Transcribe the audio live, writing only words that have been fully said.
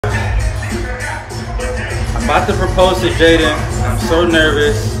I'm about to propose to Jaidyn. I'm so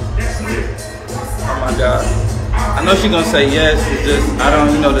nervous. Oh my God. I know she's gonna say yes. It's just, I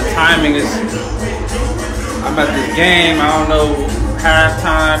don't, the timing is, I'm at this game. I don't know,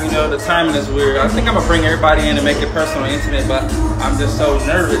 halftime, the timing is weird. I think I'm gonna bring everybody in and make it personal and intimate, but I'm just so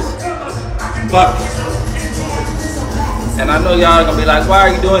nervous. But, and I know y'all are gonna be like, why are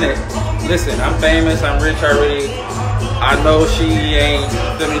you doing it? Listen, I'm famous, I'm rich already. I know she ain't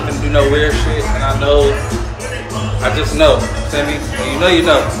finna do no weird shit, and I just know. Feel me? When you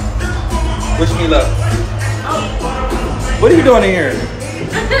know. Wish me luck. What are you doing in here?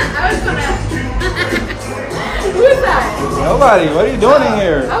 I was gonna. Who is that? Nobody. What are you doing in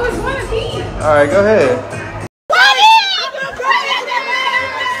here? I was gonna pee. All right, go ahead.